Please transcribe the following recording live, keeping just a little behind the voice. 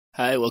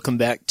Hi, welcome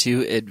back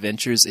to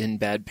Adventures in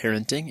Bad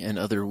Parenting and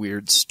Other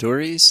Weird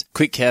Stories.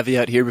 Quick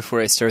caveat here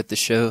before I start the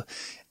show.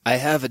 I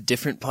have a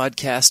different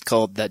podcast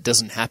called That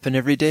Doesn't Happen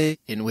Every Day,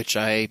 in which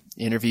I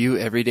interview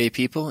everyday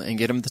people and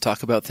get them to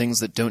talk about things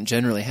that don't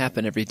generally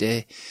happen every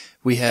day.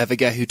 We have a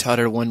guy who taught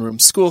our one-room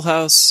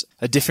schoolhouse,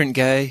 a different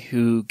guy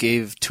who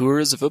gave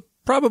tours of a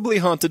probably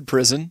haunted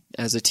prison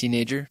as a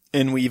teenager,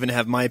 and we even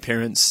have my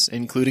parents,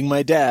 including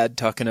my dad,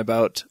 talking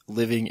about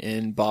living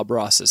in Bob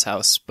Ross's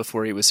house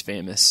before he was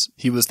famous.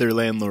 He was their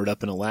landlord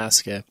up in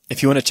Alaska.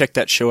 If you want to check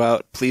that show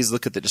out, please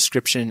look at the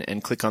description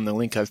and click on the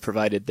link I've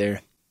provided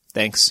there.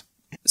 Thanks.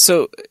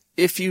 So,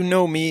 if you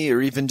know me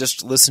or even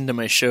just listen to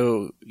my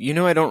show, you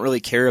know I don't really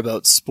care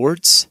about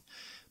sports,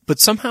 but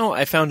somehow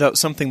I found out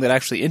something that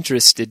actually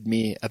interested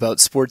me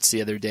about sports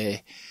the other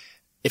day.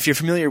 If you're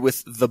familiar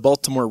with the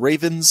Baltimore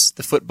Ravens,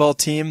 the football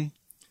team,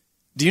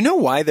 do you know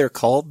why they're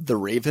called the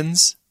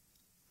Ravens?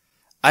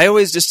 I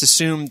always just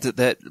assumed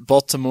that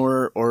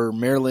Baltimore or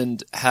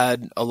Maryland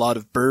had a lot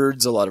of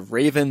birds, a lot of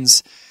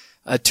ravens.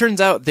 Turns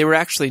out they were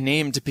actually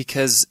named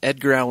because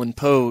Edgar Allan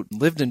Poe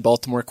lived in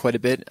Baltimore quite a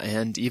bit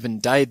and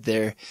even died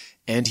there,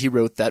 and he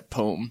wrote that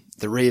poem,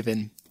 The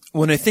Raven.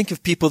 When I think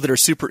of people that are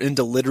super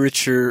into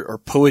literature or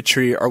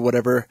poetry or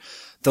whatever,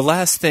 the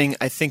last thing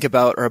I think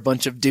about are a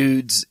bunch of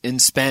dudes in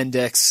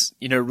spandex,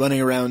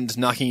 running around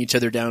knocking each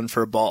other down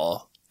for a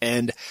ball.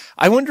 And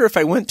I wonder if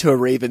I went to a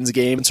Ravens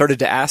game and started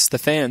to ask the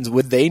fans,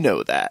 would they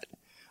know that?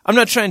 I'm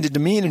not trying to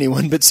demean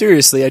anyone, but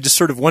seriously, I just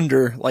sort of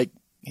wonder,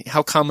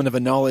 how common of a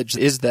knowledge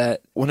is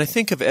that? When I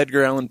think of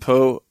Edgar Allan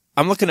Poe,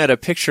 I'm looking at a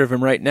picture of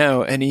him right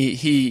now, and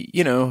he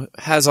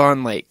has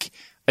on,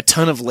 a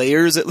ton of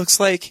layers, it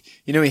looks like.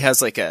 He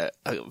has, a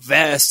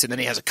vest, and then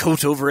he has a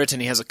coat over it,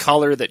 and he has a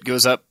collar that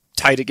goes up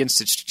tight against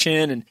his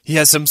chin, and he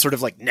has some sort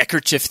of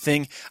neckerchief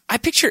thing. I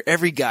picture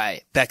every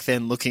guy back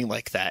then looking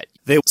like that.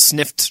 They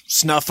sniffed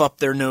snuff up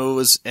their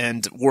nose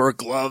and wore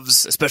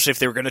gloves, especially if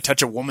they were going to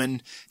touch a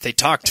woman. They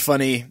talked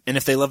funny, and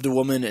if they loved a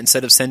woman,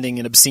 instead of sending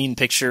an obscene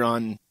picture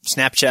on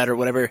Snapchat or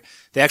whatever,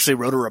 they actually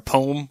wrote her a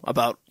poem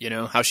about,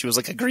 how she was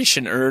like a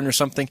Grecian urn or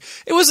something.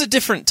 It was a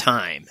different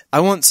time. I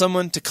want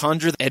someone to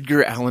conjure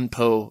Edgar Allan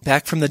Poe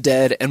back from the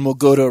dead, and we'll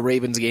go to a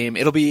Ravens game.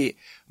 It'll be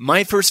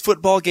my first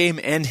football game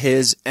and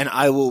his, and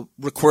I will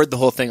record the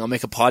whole thing. I'll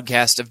make a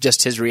podcast of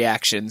just his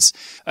reactions.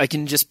 I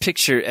can just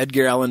picture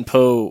Edgar Allan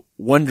Poe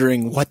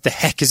wondering what the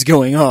heck is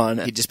going on.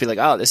 He'd just be like,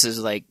 oh, this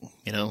is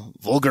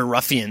vulgar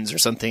ruffians or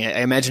something.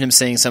 I imagine him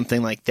saying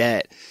something like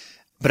that.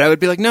 But I would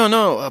be like,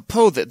 no,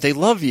 Poe, they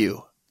love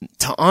you.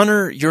 To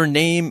honor your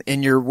name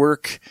and your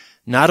work,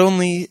 not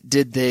only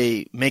did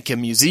they make a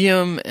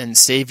museum and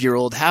save your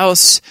old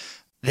house,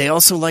 they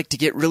also like to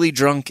get really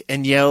drunk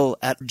and yell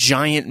at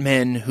giant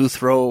men who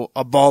throw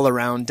a ball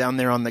around down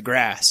there on the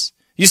grass.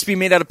 Used to be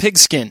made out of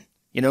pigskin,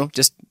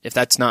 just if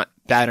that's not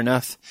bad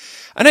enough.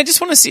 And I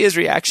just want to see his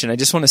reaction. I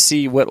just want to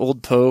see what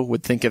old Poe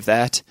would think of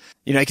that.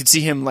 I could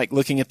see him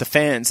looking at the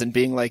fans and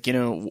being like,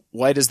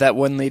 why does that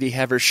one lady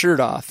have her shirt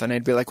off? And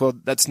I'd be like, well,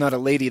 that's not a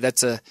lady.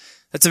 That's a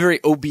very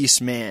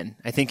obese man.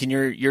 I think in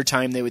your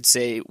time they would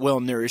say well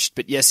nourished,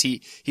 but yes,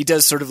 he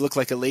does sort of look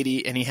like a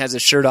lady, and he has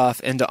his shirt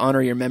off, and to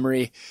honor your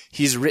memory,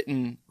 he's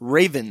written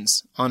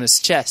Ravens on his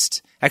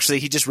chest. Actually,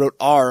 he just wrote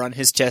R on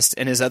his chest,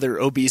 and his other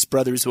obese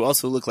brothers who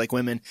also look like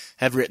women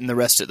have written the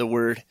rest of the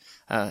word,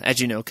 as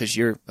you know, because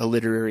you're a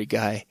literary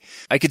guy.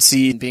 I could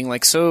see being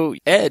like, so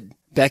Ed,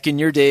 back in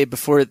your day,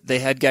 before they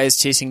had guys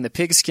chasing the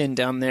pigskin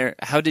down there,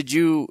 how did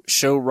you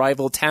show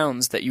rival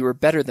towns that you were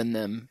better than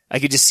them? I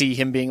could just see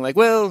him being like,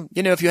 well,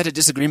 if you had a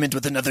disagreement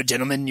with another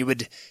gentleman, you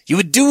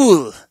would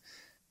duel.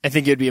 I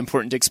think it would be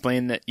important to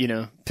explain that,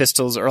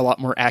 pistols are a lot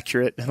more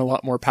accurate and a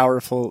lot more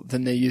powerful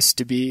than they used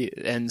to be.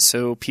 And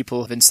so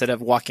people have, instead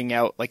of walking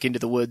out into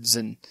the woods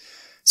and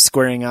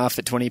squaring off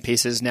at 20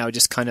 paces, now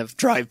just kind of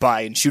drive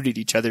by and shoot at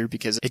each other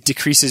because it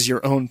decreases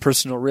your own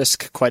personal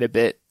risk quite a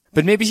bit.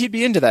 But maybe he'd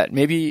be into that.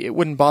 Maybe it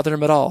wouldn't bother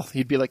him at all.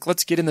 He'd be like,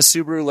 let's get in the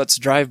Subaru, let's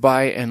drive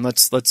by, and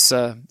let's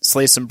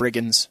slay some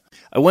brigands.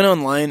 I went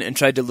online and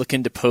tried to look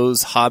into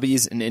Poe's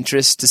hobbies and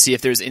interests to see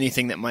if there's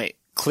anything that might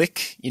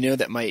click,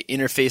 that might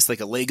interface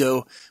like a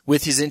Lego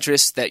with his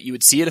interests that you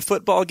would see at a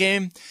football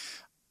game.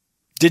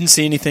 Didn't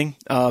see anything.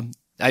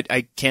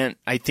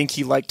 I think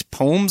he liked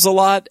poems a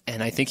lot,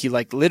 and I think he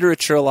liked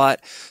literature a lot,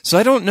 so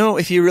I don't know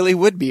if he really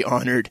would be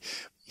honored.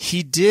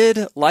 He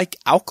did like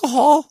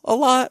alcohol a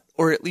lot,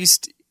 or at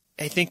least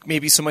I think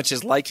maybe so much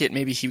as like it,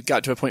 maybe he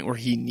got to a point where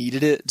he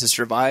needed it to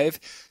survive.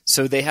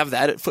 So they have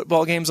that at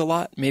football games a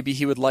lot. Maybe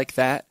he would like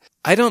that.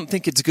 I don't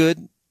think it's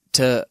good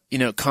to,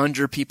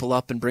 conjure people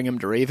up and bring them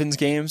to Ravens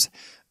games.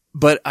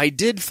 But I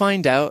did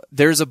find out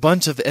there's a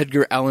bunch of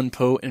Edgar Allan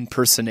Poe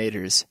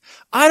impersonators.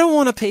 I don't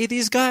want to pay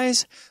these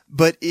guys,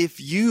 but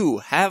if you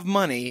have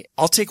money,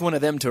 I'll take one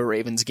of them to a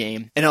Ravens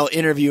game and I'll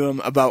interview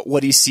him about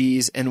what he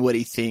sees and what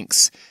he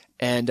thinks.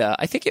 And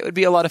I think it would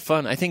be a lot of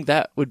fun. I think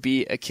that would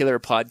be a killer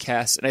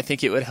podcast, and I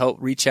think it would help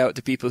reach out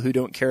to people who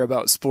don't care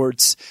about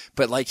sports,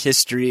 but like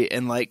history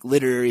and like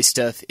literary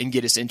stuff, and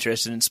get us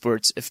interested in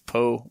sports if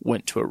Poe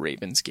went to a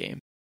Ravens game.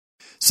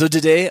 So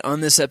today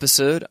on this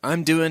episode,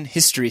 I'm doing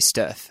history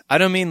stuff. I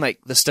don't mean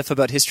like the stuff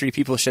about history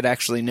people should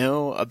actually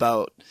know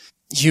about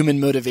human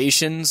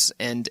motivations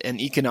and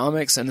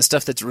economics and the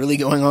stuff that's really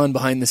going on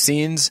behind the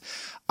scenes.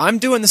 I'm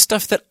doing the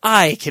stuff that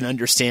I can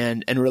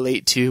understand and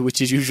relate to, which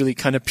is usually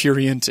kind of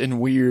prurient and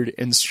weird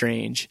and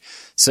strange.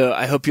 So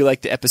I hope you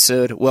like the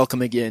episode.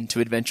 Welcome again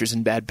to Adventures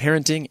in Bad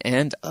Parenting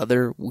and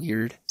Other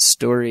Weird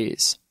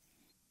Stories.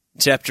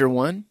 Chapter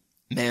 1,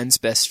 Man's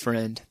Best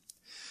Friend.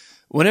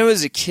 When I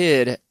was a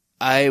kid,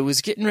 I was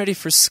getting ready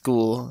for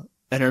school,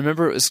 and I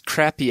remember it was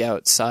crappy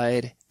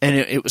outside, and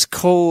it was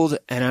cold,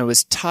 and I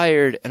was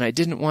tired, and I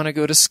didn't want to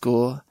go to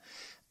school.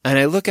 And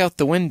I look out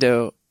the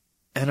window,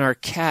 and our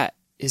cat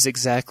is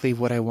exactly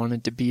what I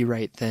wanted to be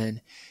right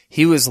then.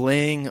 He was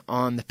laying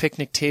on the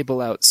picnic table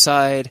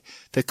outside.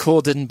 The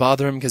cold didn't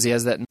bother him because he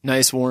has that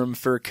nice warm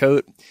fur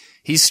coat.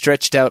 He's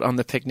stretched out on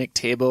the picnic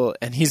table,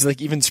 and he's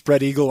like even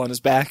spread eagle on his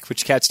back,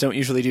 which cats don't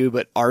usually do,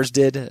 but ours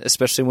did,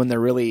 especially when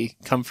they're really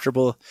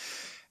comfortable.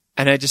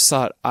 And I just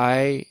thought,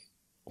 I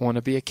want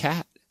to be a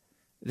cat.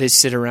 They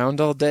sit around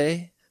all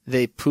day,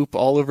 they poop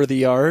all over the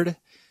yard,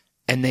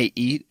 and they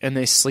eat and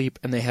they sleep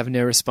and they have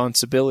no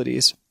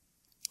responsibilities.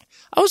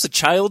 I was a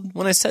child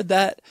when I said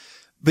that,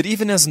 but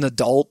even as an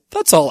adult,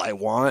 that's all I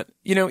want.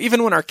 You know,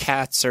 even when our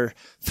cats are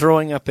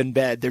throwing up in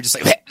bed, they're just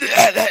like,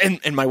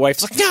 and my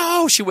wife's like,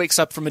 no! She wakes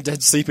up from a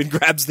dead sleep and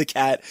grabs the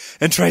cat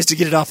and tries to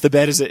get it off the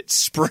bed as it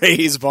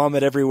sprays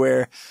vomit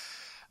everywhere.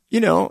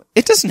 You know,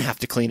 it doesn't have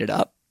to clean it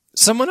up.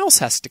 Someone else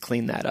has to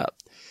clean that up.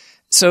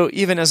 So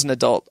even as an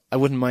adult, I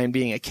wouldn't mind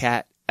being a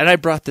cat. And I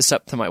brought this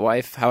up to my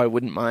wife, how I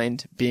wouldn't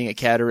mind being a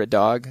cat or a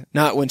dog.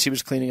 Not when she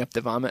was cleaning up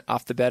the vomit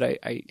off the bed.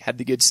 I had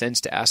the good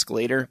sense to ask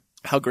later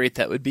how great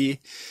that would be.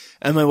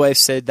 And my wife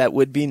said that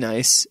would be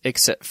nice,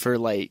 except for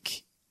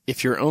like,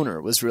 if your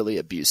owner was really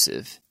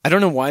abusive. I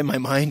don't know why my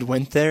mind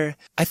went there.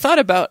 I thought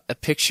about a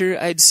picture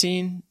I'd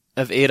seen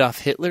of Adolf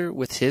Hitler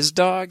with his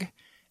dog.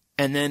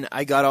 And then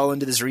I got all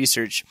into this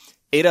research.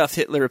 Adolf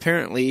Hitler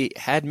apparently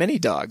had many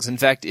dogs. In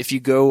fact, if you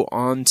go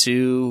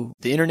onto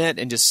the internet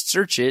and just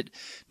search it,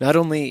 not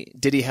only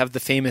did he have the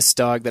famous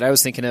dog that I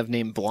was thinking of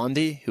named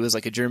Blondie, who was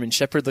like a German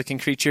Shepherd looking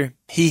creature,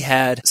 he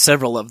had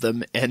several of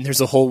them, and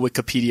there's a whole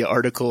Wikipedia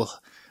article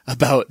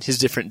about his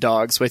different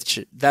dogs, which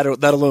that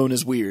alone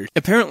is weird.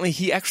 Apparently,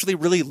 he actually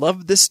really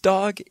loved this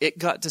dog. It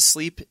got to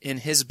sleep in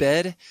his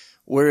bed.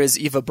 Whereas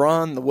Eva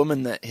Braun, the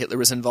woman that Hitler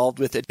was involved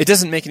with, it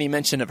doesn't make any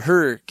mention of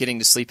her getting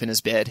to sleep in his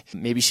bed.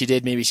 Maybe she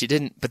did, maybe she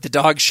didn't, but the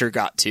dog sure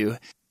got to.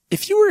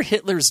 If you were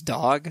Hitler's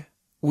dog,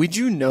 would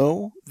you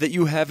know that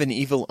you have an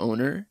evil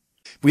owner?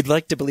 We'd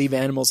like to believe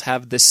animals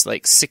have this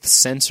like sixth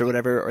sense or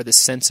whatever, or this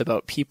sense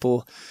about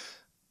people.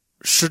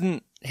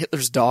 Shouldn't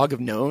Hitler's dog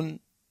have known,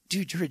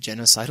 dude, you're a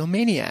genocidal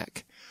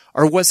maniac?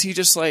 Or was he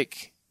just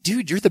like,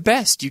 dude, you're the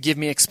best. You give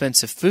me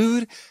expensive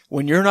food.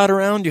 When you're not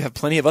around, you have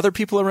plenty of other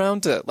people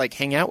around to like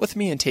hang out with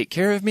me and take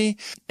care of me.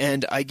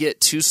 And I get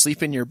to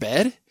sleep in your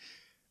bed.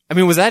 I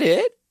mean, was that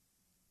it?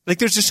 Like,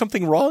 there's just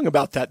something wrong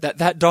about that.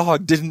 That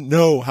dog didn't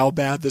know how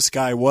bad this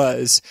guy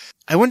was.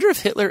 I wonder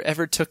if Hitler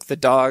ever took the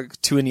dog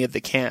to any of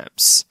the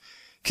camps.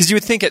 Cause you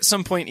would think at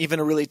some point,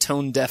 even a really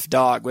tone-deaf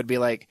dog would be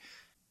like,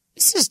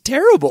 this is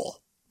terrible.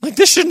 Like,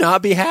 this should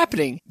not be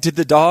happening. Did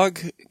the dog,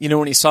 you know,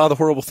 when he saw the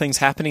horrible things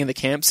happening in the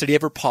camps, did he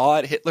ever paw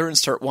at Hitler and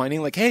start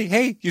whining like,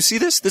 hey, you see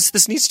this?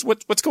 This needs to,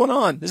 what's going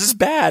on? This is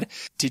bad.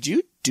 Did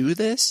you do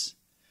this?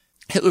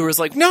 Hitler was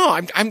like,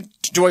 no,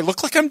 do I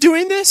look like I'm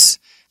doing this?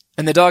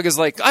 And the dog is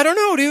like, I don't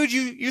know, dude.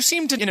 You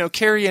seem to, you know,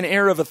 carry an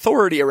air of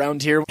authority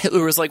around here.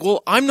 Hitler was like,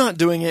 well, I'm not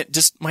doing it.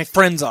 Just my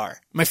friends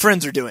are. My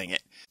friends are doing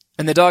it.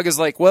 And the dog is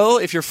like, well,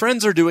 if your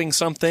friends are doing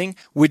something,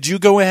 would you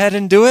go ahead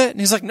and do it? And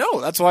he's like, no,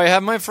 that's why I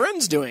have my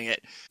friends doing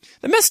it.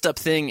 The messed up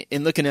thing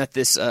in looking at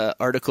this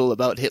article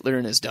about Hitler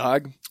and his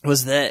dog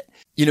was that,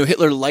 you know,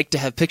 Hitler liked to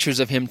have pictures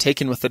of him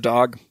taken with the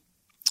dog,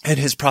 and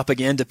his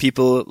propaganda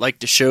people like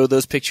to show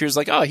those pictures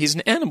like, oh, he's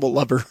an animal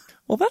lover.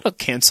 Well, that'll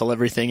cancel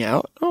everything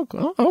out.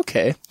 Oh,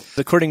 okay.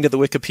 According to the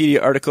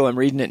Wikipedia article, I'm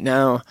reading it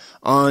now,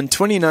 on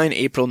 29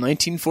 April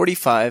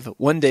 1945,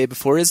 one day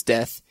before his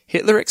death,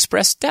 Hitler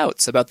expressed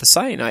doubts about the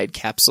cyanide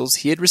capsules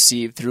he had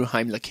received through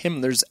Heimlich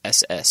Himmler's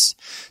SS.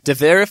 To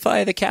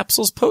verify the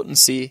capsule's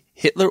potency,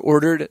 Hitler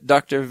ordered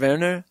Dr.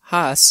 Werner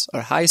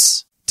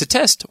Heiss to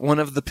test one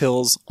of the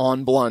pills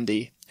on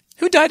Blondie,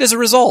 who died as a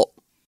result.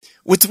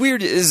 What's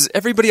weird is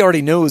everybody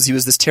already knows he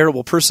was this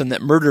terrible person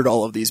that murdered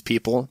all of these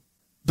people,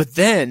 but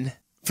then,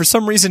 for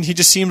some reason, he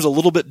just seems a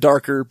little bit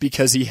darker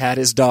because he had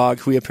his dog,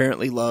 who he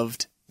apparently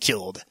loved,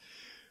 killed.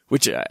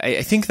 Which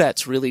I think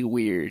that's really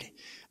weird.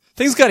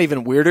 Things got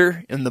even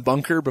weirder in the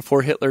bunker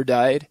before Hitler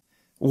died.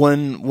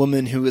 One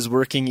woman who was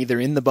working either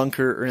in the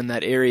bunker or in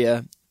that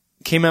area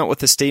came out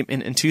with a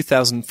statement in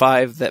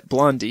 2005 that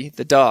Blondie,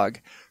 the dog,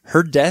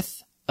 her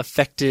death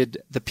affected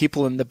the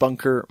people in the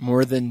bunker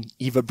more than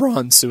Eva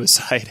Braun's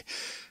suicide.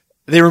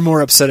 They were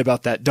more upset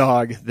about that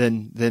dog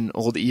than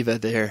old Eva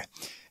there.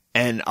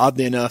 And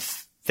oddly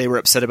enough, they were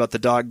upset about the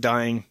dog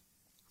dying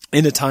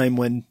in a time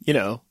when, you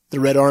know, the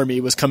Red Army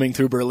was coming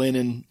through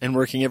Berlin and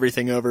working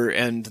everything over,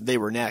 and they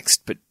were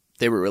next. But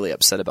They were really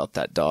upset about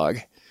that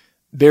dog.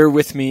 Bear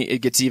with me, it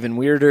gets even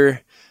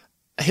weirder.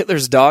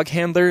 Hitler's dog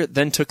handler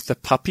then took the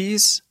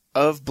puppies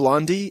of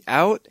Blondie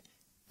out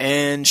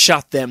and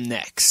shot them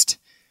next.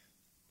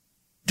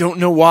 Don't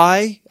know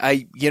why.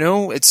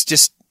 It's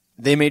just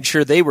they made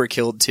sure they were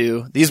killed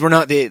too. This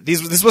wasn't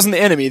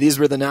the enemy. These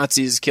were the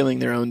Nazis killing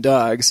their own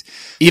dogs.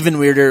 Even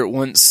weirder,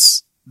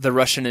 once the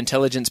Russian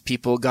intelligence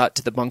people got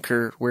to the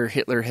bunker where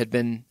Hitler had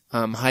been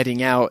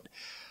hiding out,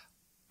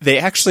 they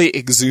actually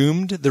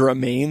exhumed the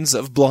remains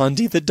of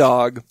Blondie the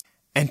dog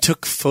and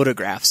took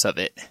photographs of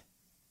it.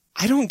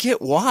 I don't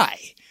get why.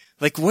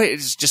 Like, what?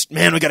 It's just,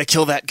 man, we gotta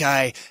kill that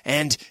guy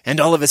and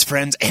all of his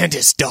friends and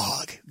his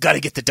dog. Gotta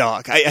get the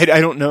dog. I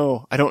don't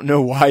know. I don't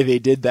know why they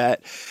did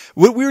that.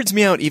 What weirds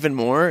me out even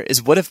more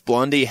is what if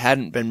Blondie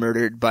hadn't been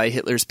murdered by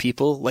Hitler's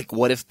people? Like,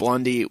 what if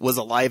Blondie was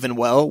alive and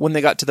well when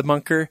they got to the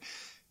bunker?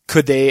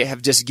 Could they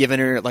have just given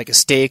her like a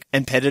steak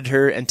and petted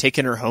her and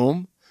taken her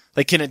home?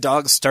 Like, can a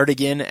dog start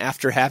again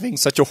after having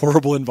such a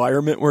horrible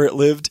environment where it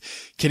lived?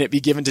 Can it be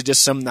given to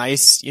just some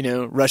nice,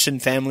 Russian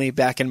family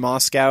back in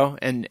Moscow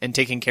and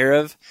taken care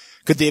of?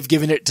 Could they have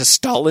given it to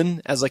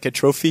Stalin as like a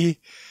trophy?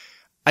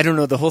 I don't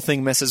know. The whole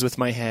thing messes with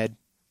my head.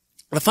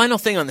 The final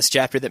thing on this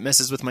chapter that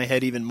messes with my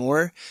head even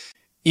more,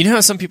 you know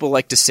how some people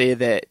like to say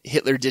that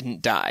Hitler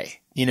didn't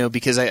die,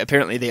 because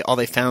apparently all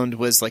they found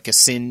was like a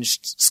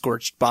singed,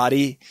 scorched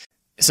body.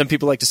 Some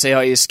people like to say,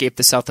 oh, he escaped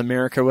to South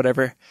America or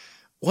whatever.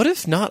 What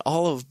if not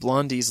all of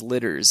Blondie's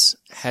litters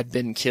had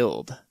been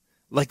killed?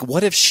 Like,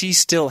 what if she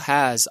still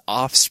has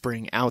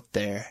offspring out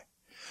there?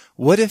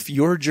 What if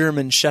your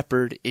German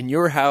Shepherd in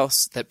your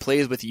house that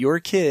plays with your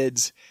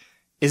kids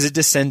is a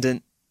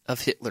descendant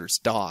of Hitler's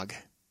dog?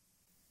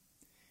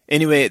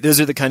 Anyway, those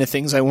are the kind of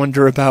things I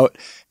wonder about.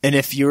 And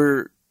if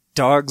your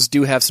dogs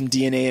do have some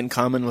DNA in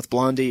common with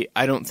Blondie,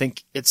 I don't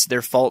think it's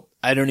their fault.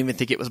 I don't even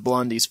think it was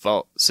Blondie's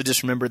fault. So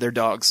just remember they're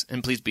dogs,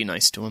 and please be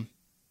nice to them.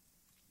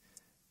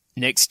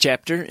 Next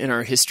chapter in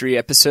our history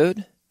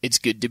episode, It's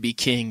Good to Be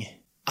King.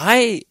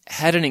 I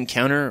had an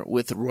encounter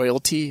with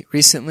royalty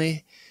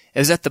recently. It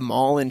was at the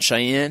mall in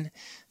Cheyenne.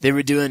 They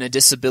were doing a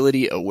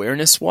disability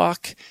awareness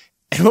walk.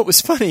 And what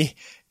was funny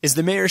is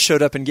the mayor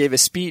showed up and gave a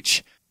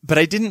speech, but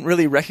I didn't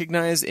really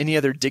recognize any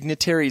other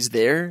dignitaries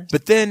there.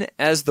 But then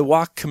as the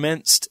walk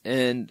commenced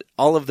and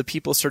all of the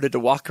people started to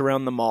walk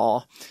around the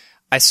mall,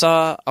 I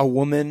saw a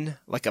woman,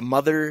 like a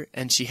mother,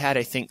 and she had,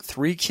 I think,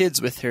 3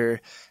 kids with her.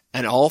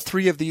 And all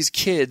 3 of these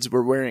kids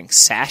were wearing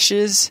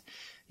sashes,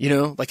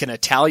 like an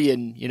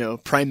Italian,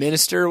 prime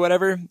minister or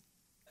whatever.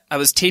 I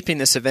was taping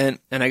this event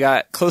and I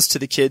got close to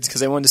the kids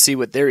because I wanted to see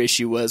what their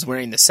issue was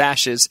wearing the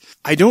sashes.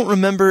 I don't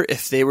remember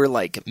if they were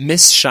like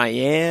Miss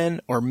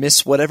Cheyenne or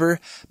Miss whatever,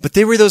 but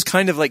they were those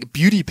kind of like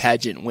beauty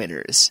pageant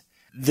winners.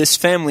 This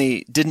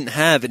family didn't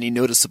have any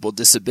noticeable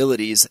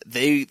disabilities.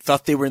 They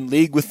thought they were in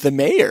league with the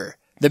mayor.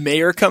 The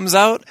mayor comes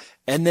out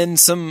and then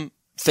some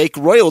fake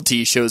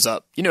royalty shows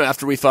up,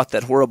 after we fought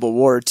that horrible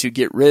war to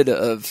get rid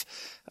of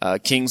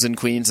kings and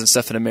queens and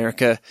stuff in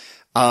America.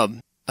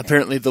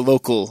 Apparently the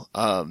local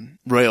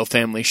royal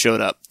family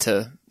showed up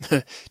to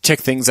check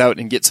things out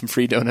and get some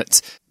free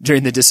donuts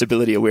during the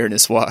disability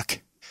awareness walk.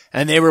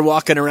 And they were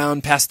walking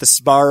around past the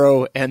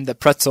Sbarro and the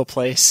pretzel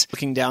place,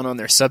 looking down on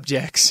their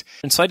subjects.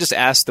 And so I just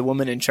asked the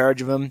woman in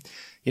charge of them,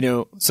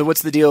 so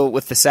what's the deal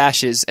with the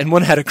sashes? And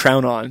one had a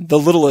crown on. The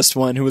littlest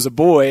one, who was a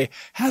boy,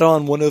 had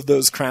on one of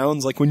those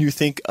crowns. Like when you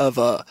think of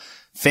a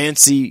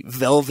fancy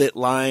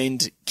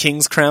velvet-lined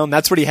king's crown,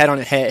 that's what he had on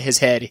his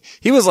head.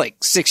 He was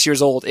like 6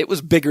 years old. It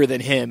was bigger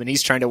than him, and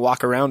he's trying to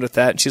walk around with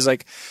that. And she's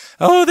like,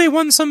 oh, they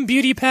won some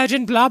beauty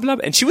pageant, blah, blah.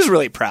 And she was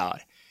really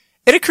proud.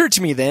 It occurred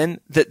to me then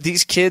that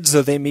these kids,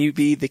 though they may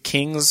be the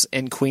kings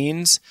and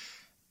queens,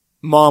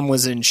 mom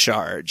was in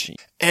charge.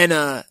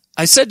 And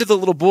I said to the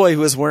little boy who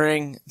was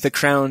wearing the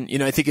crown,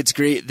 I think it's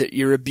great that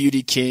you're a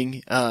beauty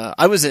king.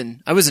 I was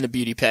in a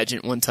beauty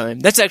pageant one time.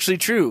 That's actually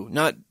true.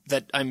 Not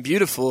that I'm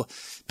beautiful,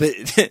 but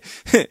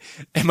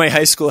and my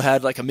high school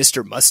had like a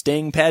Mr.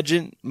 Mustang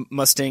pageant.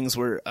 Mustangs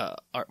was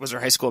our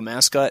high school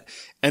mascot,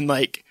 and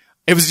like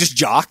it was just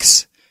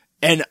jocks.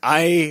 And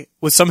I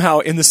was somehow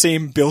in the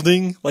same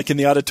building, like in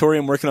the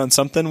auditorium working on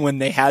something when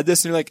they had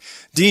this. And they're like,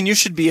 Dean, you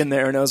should be in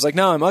there. And I was like,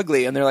 no, I'm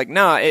ugly. And they're like,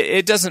 no,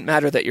 it doesn't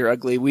matter that you're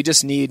ugly. We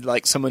just need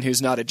like someone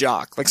who's not a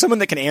jock, like someone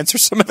that can answer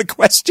some of the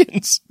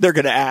questions they're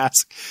going to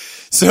ask.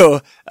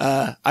 So,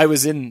 I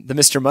was in the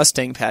Mr.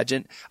 Mustang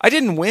pageant. I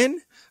didn't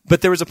win,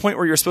 but there was a point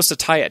where you're supposed to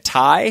tie a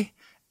tie.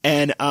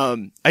 And,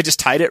 I just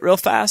tied it real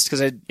fast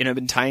because I'd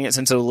been tying it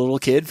since I was a little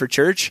kid for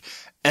church.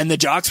 And the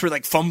jocks were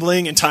like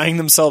fumbling and tying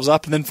themselves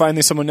up. And then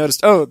finally someone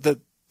noticed, oh,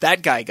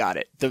 that guy got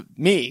it.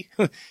 Me.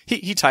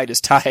 he tied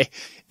his tie.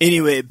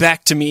 Anyway,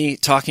 back to me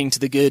talking to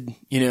the good,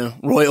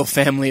 royal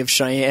family of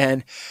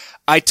Cheyenne.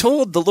 I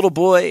told the little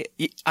boy,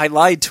 I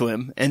lied to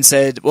him and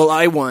said, well,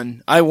 I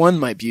won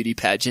my beauty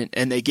pageant,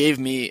 and they gave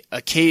me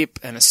a cape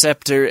and a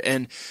scepter,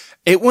 and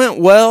It went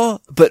well,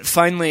 but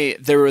finally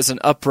there was an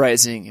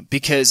uprising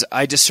because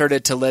I just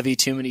started to levy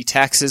too many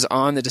taxes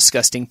on the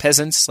disgusting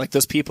peasants, like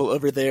those people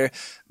over there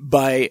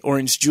by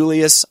Orange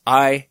Julius.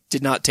 I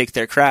did not take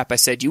their crap. I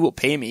said, you will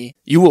pay me.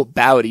 You will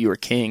bow to your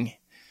king.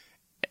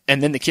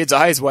 And then the kid's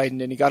eyes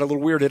widened and he got a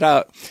little weirded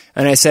out.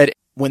 And I said,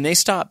 when they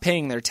stopped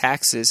paying their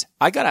taxes,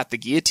 I got out the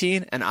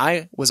guillotine and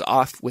I was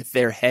off with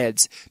their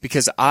heads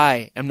because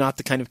I am not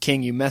the kind of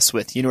king you mess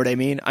with. You know what I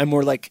mean? I'm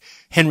more like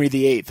Henry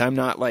VIII. I'm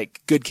not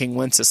like good King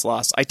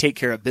Wenceslas. I take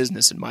care of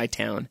business in my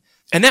town.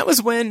 And that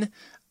was when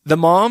the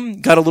mom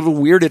got a little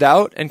weirded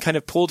out and kind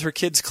of pulled her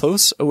kids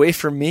close away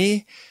from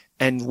me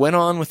and went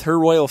on with her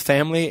royal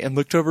family and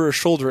looked over her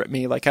shoulder at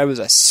me like I was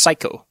a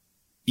psycho.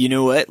 You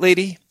know what,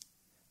 lady?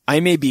 I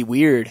may be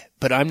weird,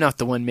 but I'm not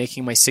the one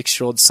making my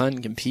 6-year-old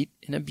son compete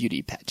in a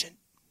beauty pageant.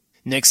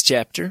 Next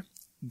chapter,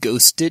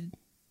 Ghosted.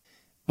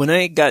 When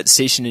I got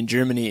stationed in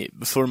Germany,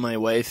 before my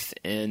wife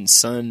and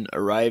son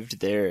arrived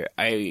there,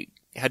 I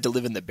had to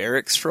live in the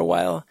barracks for a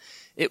while.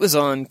 It was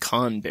on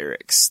Kahn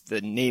Barracks.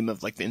 The name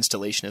of like the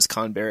installation is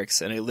Kahn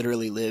Barracks, and I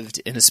literally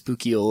lived in a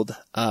spooky old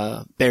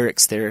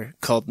barracks there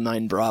called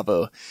 9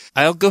 Bravo.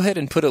 I'll go ahead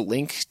and put a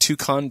link to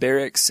Kahn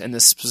Barracks and the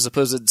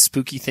supposed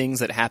spooky things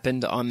that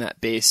happened on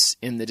that base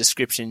in the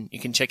description. You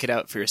can check it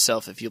out for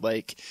yourself if you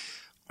like.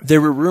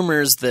 There were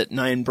rumors that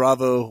 9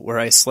 Bravo, where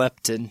I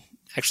slept and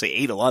actually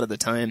ate a lot of the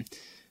time,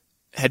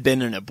 had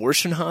been an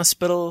abortion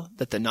hospital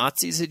that the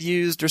Nazis had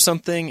used or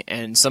something,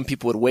 and some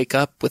people would wake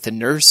up with a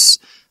nurse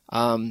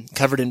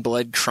covered in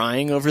blood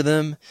crying over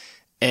them.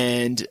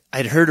 And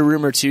I'd heard a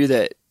rumor too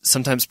that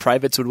sometimes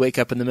privates would wake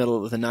up in the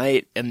middle of the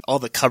night and all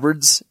the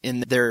cupboards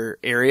in their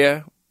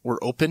area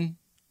were open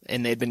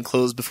and they'd been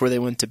closed before they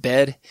went to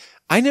bed.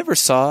 I never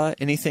saw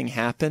anything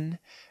happen,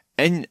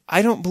 and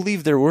I don't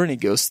believe there were any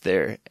ghosts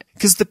there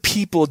because the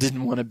people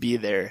didn't want to be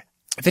there.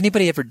 If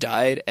anybody ever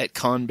died at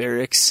Kahn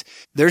Barracks,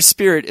 their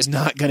spirit is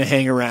not going to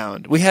hang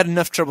around. We had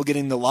enough trouble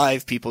getting the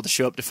live people to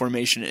show up to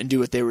formation and do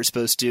what they were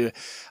supposed to.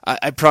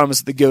 I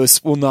promise the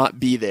ghosts will not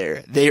be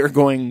there. They are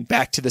going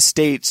back to the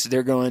States.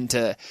 They're going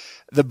to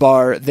the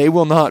bar. They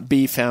will not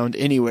be found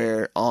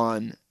anywhere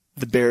on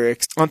the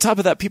barracks. On top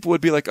of that, people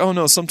would be like, oh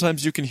no,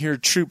 sometimes you can hear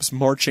troops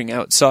marching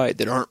outside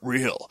that aren't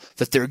real,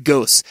 that they're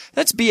ghosts.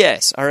 That's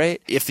BS,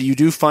 alright? If you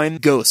do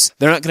find ghosts,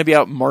 they're not going to be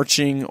out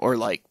marching or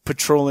like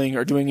patrolling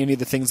or doing any of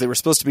the things they were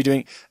supposed to be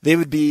doing. They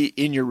would be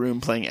in your room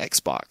playing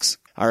Xbox,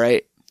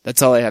 alright?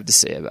 That's all I have to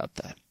say about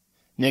that.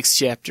 Next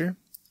chapter,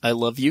 I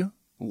Love You,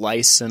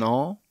 Lice and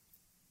All.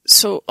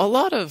 So a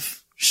lot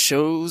of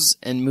shows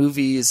and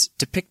movies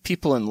depict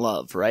people in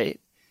love, right?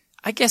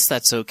 I guess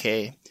that's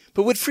okay.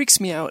 But what freaks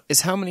me out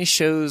is how many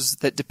shows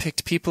that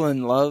depict people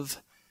in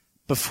love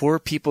before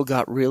people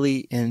got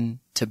really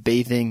into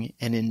bathing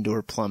and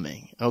indoor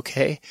plumbing,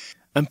 okay?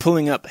 I'm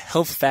pulling up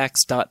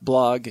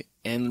healthfacts.blog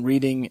and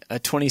reading a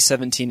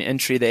 2017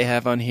 entry they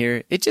have on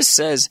here. It just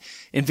says,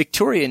 in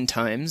Victorian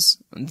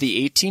times,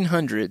 the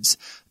 1800s,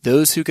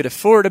 those who could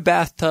afford a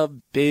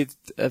bathtub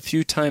bathed a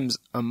few times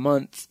a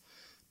month,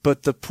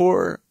 but the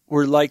poor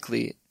were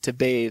likely to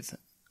bathe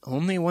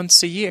only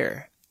once a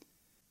year.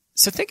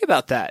 So think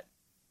about that.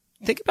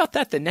 Think about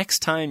that the next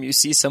time you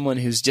see someone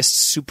who's just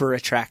super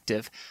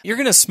attractive. You're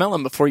going to smell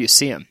them before you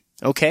see them,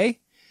 okay?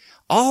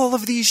 All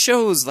of these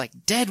shows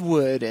like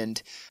Deadwood and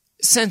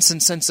Sense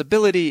and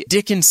Sensibility,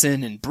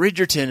 Dickinson and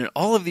Bridgerton, and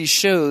all of these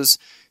shows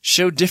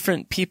show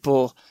different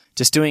people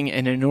just doing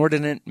an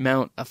inordinate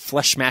amount of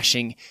flesh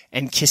mashing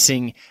and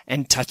kissing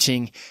and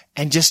touching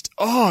and just,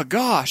 oh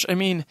gosh, I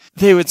mean,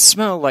 they would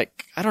smell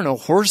like, I don't know,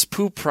 horse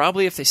poop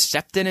probably if they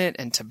stepped in it,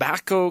 and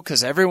tobacco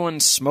because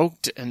everyone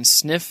smoked and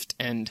sniffed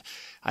and,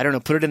 I don't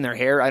know, put it in their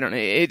hair. I don't know.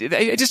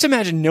 I just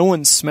imagine no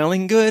one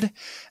smelling good.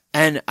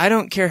 And I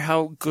don't care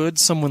how good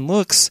someone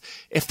looks.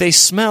 If they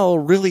smell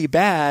really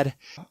bad,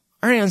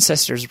 our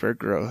ancestors were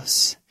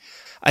gross.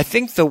 I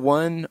think the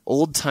one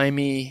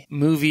old-timey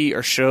movie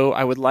or show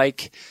I would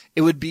like,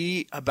 it would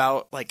be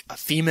about like a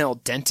female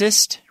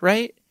dentist,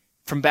 right?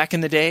 From back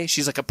in the day.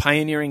 She's like a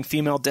pioneering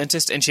female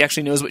dentist and she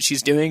actually knows what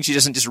she's doing. She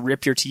doesn't just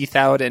rip your teeth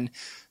out and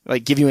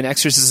like give you an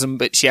exorcism,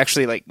 but she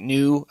actually like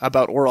knew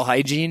about oral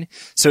hygiene.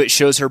 So it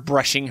shows her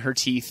brushing her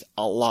teeth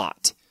a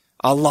lot,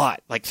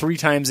 like 3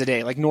 times a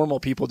day, like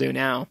normal people do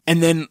now.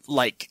 And then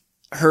like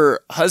her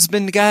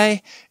husband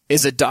guy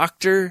is a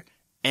doctor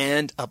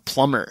and a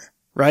plumber,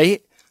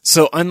 right?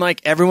 So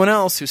unlike everyone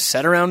else who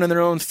sat around in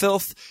their own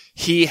filth,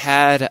 he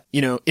had,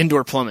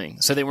 indoor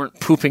plumbing. So they weren't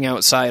pooping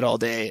outside all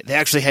day. They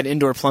actually had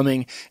indoor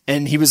plumbing,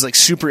 and he was like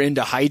super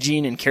into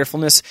hygiene and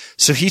carefulness.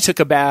 So he took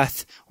a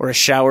bath or a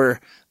shower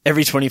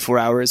every 24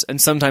 hours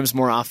and sometimes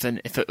more often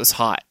if it was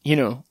hot,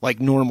 like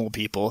normal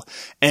people.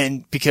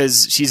 And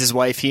because she's his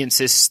wife, he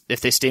insists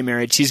if they stay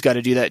married, she's got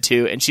to do that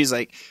too. And she's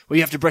like, well,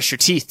 you have to brush your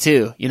teeth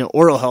too.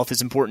 Oral health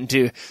is important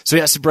too. So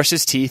he has to brush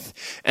his teeth.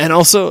 And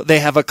also they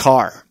have a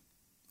car.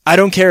 I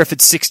don't care if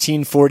it's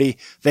 1640,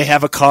 they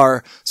have a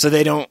car, so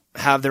they don't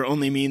have their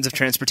only means of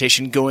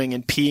transportation going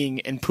and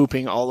peeing and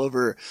pooping all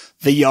over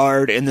the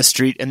yard and the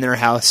street in their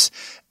house,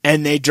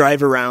 and they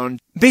drive around.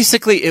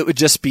 Basically, it would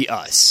just be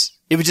us.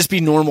 it would just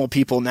be normal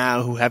people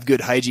now who have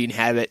good hygiene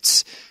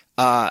habits,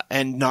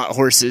 and not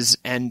horses,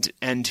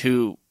 and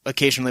who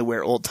occasionally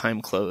wear old time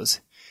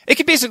clothes. It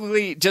could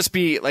basically just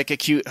be like a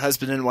cute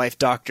husband and wife,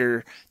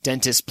 doctor,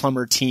 dentist,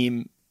 plumber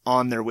team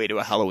on their way to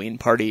a Halloween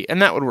party,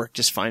 and that would work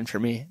just fine for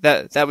me.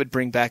 That would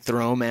bring back the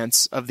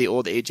romance of the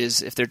old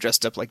ages if they're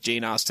dressed up like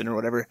Jane Austen or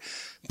whatever,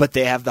 but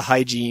they have the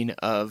hygiene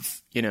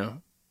of,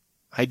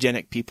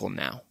 hygienic people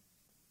now.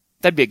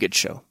 That'd be a good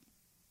show.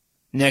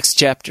 Next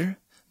chapter,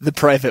 The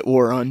Private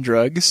War on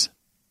Drugs.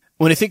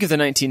 When I think of the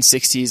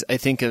 1960s, I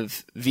think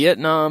of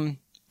Vietnam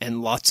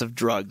and lots of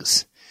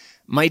drugs.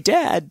 My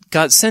dad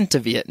got sent to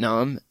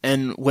Vietnam,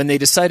 and when they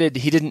decided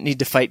he didn't need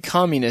to fight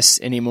communists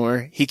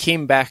anymore, he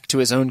came back to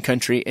his own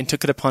country and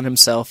took it upon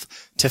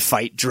himself to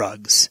fight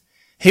drugs.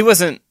 He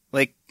wasn't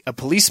like a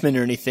policeman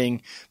or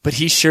anything, but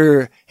he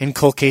sure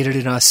inculcated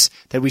in us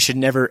that we should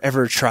never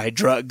ever try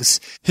drugs.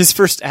 His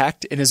first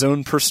act in his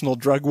own personal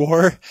drug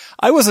war.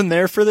 I wasn't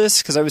there for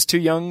this because I was too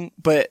young,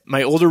 but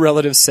my older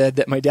relatives said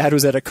that my dad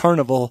was at a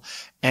carnival,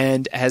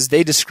 and as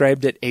they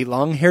described it, a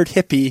long-haired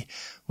hippie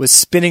was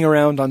spinning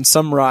around on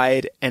some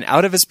ride, and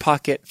out of his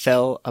pocket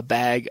fell a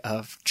bag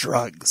of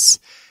drugs.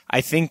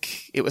 I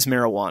think it was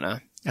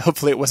marijuana.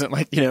 Hopefully it wasn't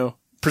like,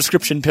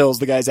 prescription pills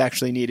the guys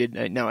actually needed.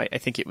 No, I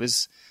think it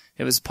was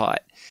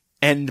pot.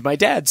 And my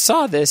dad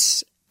saw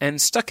this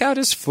and stuck out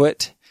his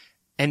foot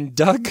and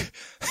dug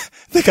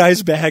the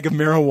guy's bag of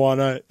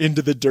marijuana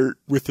into the dirt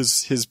with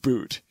his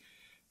boot.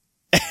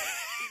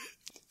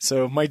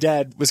 So my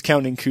dad was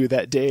counting coup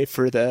that day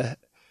for the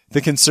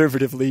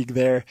conservative league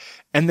there.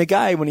 And the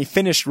guy, when he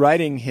finished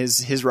riding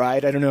his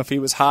ride, I don't know if he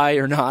was high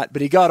or not,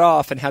 but he got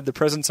off and had the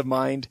presence of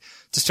mind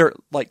to start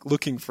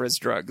looking for his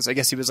drugs. I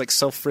guess he was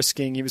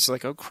self-frisking. He was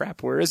like, oh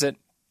crap, where is it?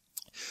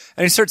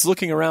 And he starts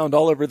looking around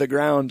all over the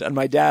ground, and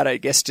my dad, I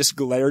guess, just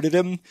glared at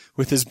him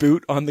with his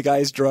boot on the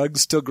guy's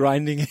drugs, still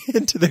grinding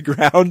into the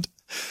ground.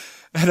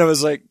 And I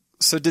was like,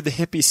 so did the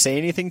hippie say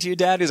anything to you,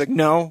 Dad? He's like,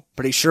 no,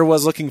 but he sure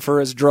was looking for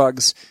his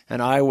drugs,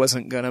 and I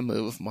wasn't gonna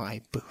move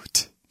my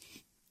boot.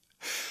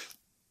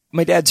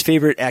 My dad's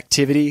favorite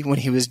activity when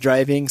he was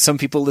driving, some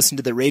people listened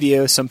to the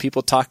radio, some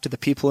people talked to the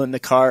people in the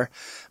car.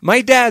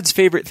 My dad's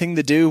favorite thing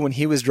to do when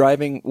he was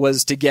driving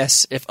was to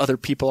guess if other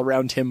people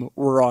around him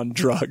were on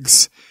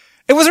drugs.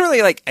 It wasn't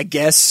really like a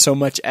guess so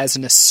much as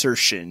an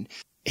assertion.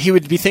 He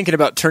would be thinking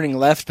about turning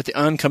left, but the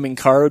oncoming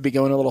car would be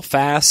going a little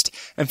fast.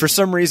 And for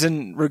some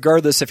reason,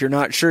 regardless if you're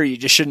not sure, you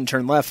just shouldn't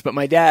turn left. But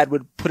my dad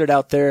would put it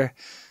out there.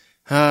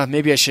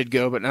 Maybe I should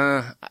go, but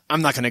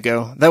I'm not going to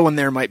go. That one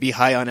there might be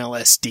high on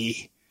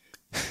LSD.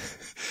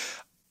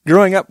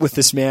 Growing up with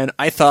this man,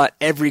 I thought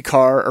every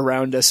car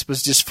around us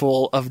was just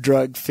full of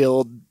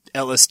drug-filled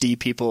LSD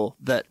people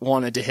that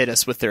wanted to hit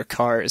us with their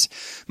cars.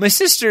 My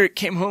sister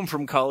came home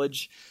from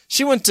college.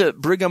 She went to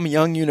Brigham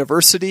Young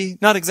University,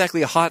 not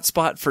exactly a hot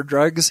spot for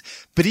drugs,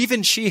 but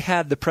even she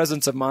had the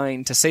presence of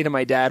mind to say to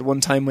my dad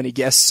one time when he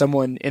guessed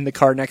someone in the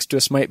car next to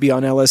us might be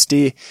on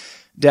LSD,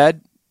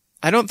 Dad,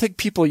 I don't think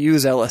people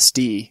use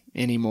LSD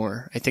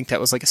anymore. I think that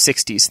was like a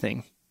 60s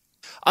thing.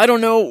 I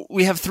don't know.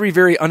 We have 3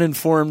 very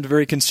uninformed,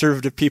 very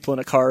conservative people in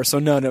a car, so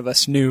none of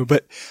us knew,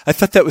 but I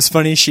thought that was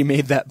funny she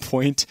made that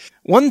point.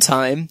 One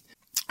time,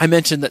 I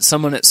mentioned that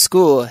someone at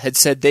school had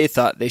said they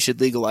thought they should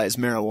legalize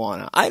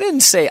marijuana. I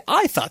didn't say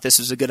I thought this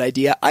was a good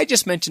idea. I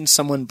just mentioned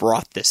someone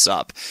brought this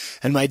up.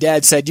 And my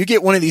dad said, you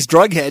get one of these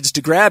drug heads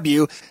to grab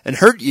you and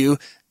hurt you,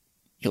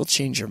 you'll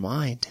change your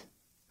mind.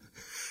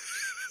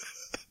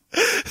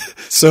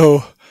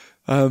 So,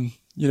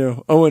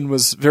 Owen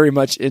was very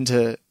much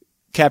into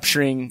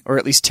capturing, or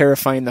at least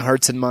terrifying, the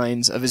hearts and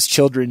minds of his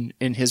children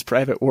in his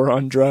private war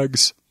on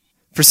drugs.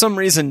 For some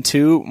reason,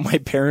 too, my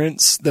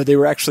parents, though they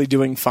were actually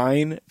doing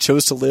fine,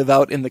 chose to live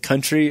out in the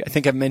country. I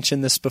think I've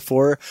mentioned this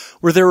before,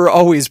 where there were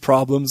always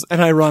problems,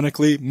 and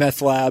ironically,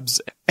 meth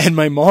labs. And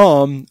my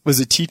mom was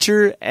a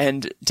teacher,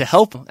 and to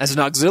help as an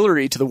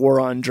auxiliary to the war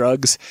on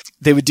drugs,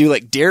 they would do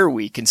Dare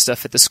Week and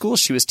stuff at the school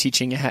she was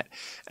teaching at.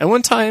 And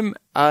one time,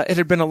 it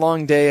had been a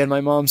long day, and my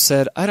mom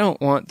said, I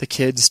don't want the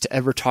kids to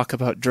ever talk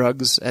about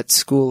drugs at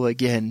school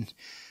again.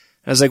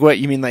 I was like, what,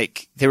 you mean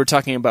they were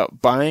talking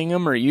about buying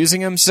them or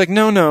using them? She's like,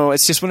 no,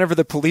 it's just whenever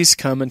the police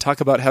come and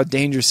talk about how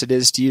dangerous it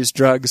is to use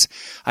drugs,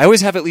 I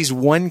always have at least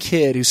one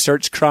kid who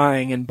starts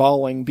crying and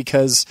bawling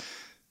because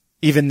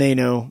even they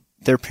know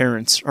their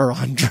parents are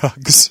on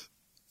drugs.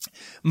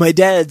 My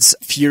dad's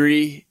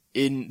fury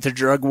in the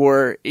drug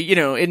war,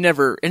 it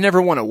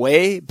never went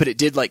away, but it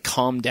did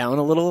calm down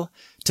a little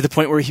to the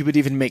point where he would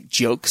even make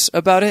jokes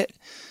about it.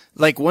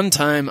 One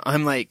time,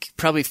 I'm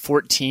probably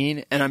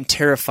 14, and I'm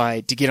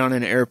terrified to get on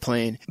an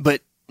airplane,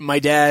 but my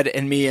dad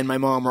and me and my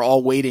mom are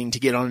all waiting to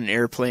get on an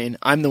airplane.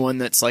 I'm the one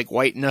that's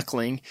white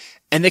knuckling,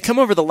 and they come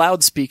over the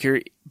loudspeaker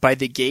by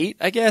the gate,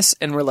 I guess,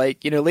 and we're like,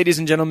 ladies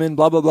and gentlemen,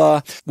 blah, blah,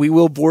 blah, we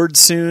will board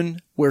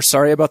soon. We're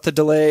sorry about the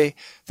delay.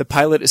 The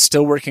pilot is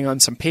still working on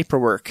some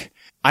paperwork.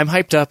 I'm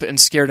hyped up and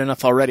scared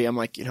enough already. I'm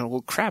like,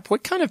 well, crap,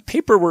 what kind of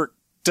paperwork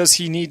does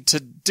he need to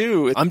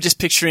do? I'm just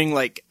picturing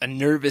a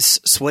nervous,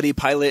 sweaty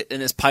pilot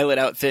in his pilot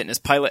outfit and his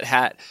pilot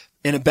hat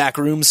in a back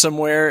room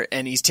somewhere,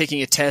 and he's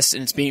taking a test,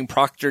 and it's being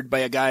proctored by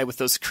a guy with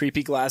those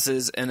creepy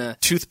glasses and a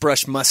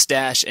toothbrush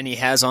mustache, and he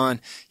has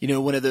on,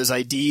 one of those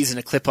IDs and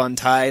a clip-on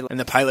tie, and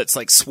the pilot's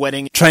like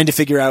sweating, trying to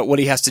figure out what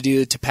he has to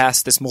do to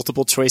pass this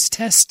multiple choice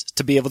test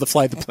to be able to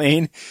fly the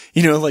plane,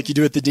 like you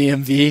do at the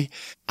DMV.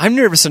 I'm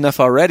nervous enough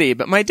already,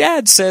 but my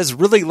dad says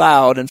really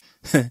loud,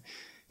 and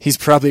he's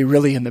probably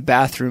really in the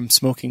bathroom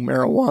smoking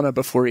marijuana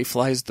before he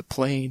flies the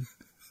plane.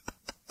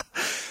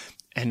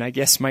 And I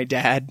guess my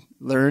dad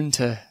learned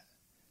to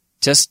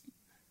just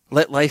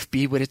let life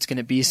be what it's going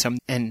to be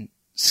and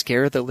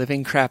scare the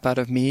living crap out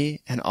of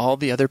me and all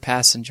the other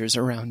passengers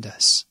around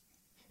us.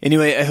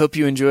 Anyway, I hope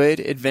you enjoyed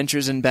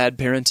Adventures in Bad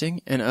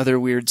Parenting and Other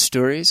Weird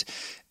Stories.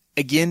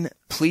 Again,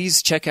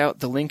 please check out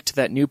the link to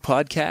that new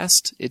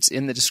podcast. It's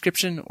in the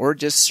description, or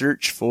just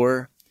search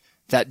for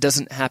That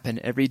Doesn't Happen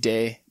Every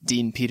Day,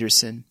 Dean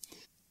Peterson.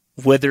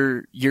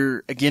 Whether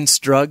you're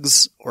against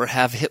drugs or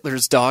have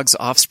Hitler's dog's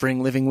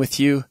offspring living with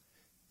you,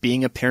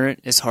 being a parent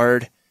is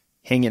hard.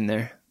 Hang in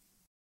there.